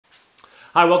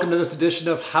Hi, welcome to this edition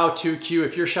of How to Q.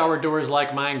 If your shower door is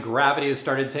like mine, gravity has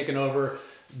started taking over.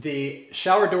 The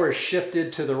shower door is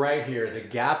shifted to the right here. The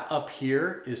gap up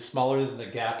here is smaller than the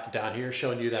gap down here,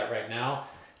 showing you that right now.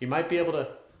 You might be able to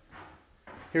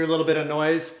hear a little bit of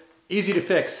noise. Easy to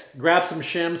fix. Grab some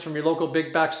shims from your local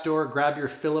big box store, grab your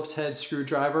Phillips head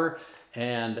screwdriver,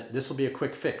 and this will be a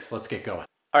quick fix. Let's get going.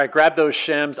 All right, grab those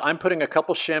shims. I'm putting a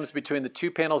couple shims between the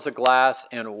two panels of glass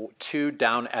and two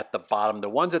down at the bottom. The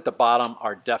ones at the bottom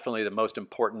are definitely the most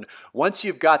important. Once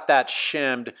you've got that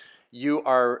shimmed, you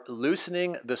are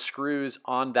loosening the screws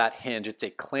on that hinge. It's a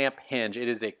clamp hinge. It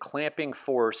is a clamping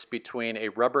force between a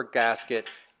rubber gasket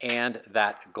and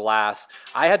that glass.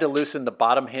 I had to loosen the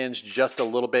bottom hinge just a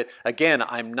little bit. Again,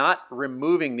 I'm not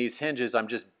removing these hinges, I'm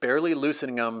just barely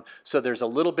loosening them so there's a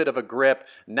little bit of a grip.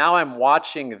 Now I'm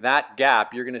watching that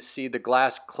gap. You're gonna see the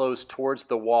glass close towards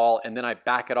the wall and then I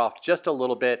back it off just a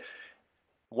little bit.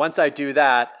 Once I do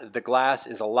that, the glass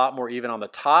is a lot more even on the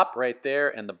top right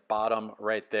there and the bottom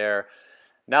right there.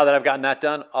 Now that I've gotten that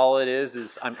done, all it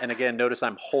is and again, notice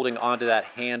I'm holding onto that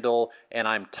handle and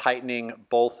I'm tightening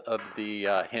both of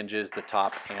the hinges, the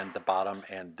top and the bottom,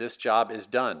 and this job is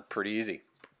done. Pretty easy.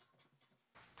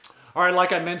 All right,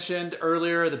 like I mentioned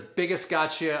earlier, the biggest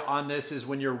gotcha on this is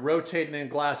when you're rotating the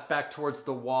glass back towards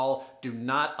the wall, do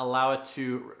not allow it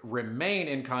to remain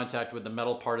in contact with the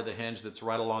metal part of the hinge that's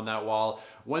right along that wall.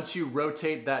 Once you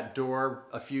rotate that door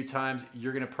a few times,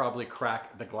 you're gonna probably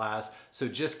crack the glass. So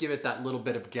just give it that little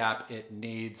bit of gap it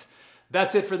needs.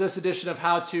 That's it for this edition of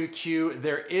How to Q.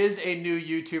 There is a new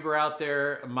YouTuber out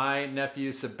there. My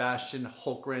nephew, Sebastian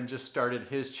Holgren, just started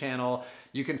his channel.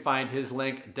 You can find his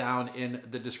link down in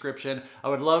the description. I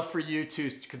would love for you to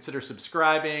consider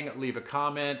subscribing, leave a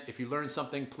comment. If you learned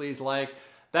something, please like.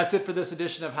 That's it for this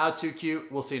edition of How to Q.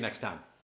 We'll see you next time.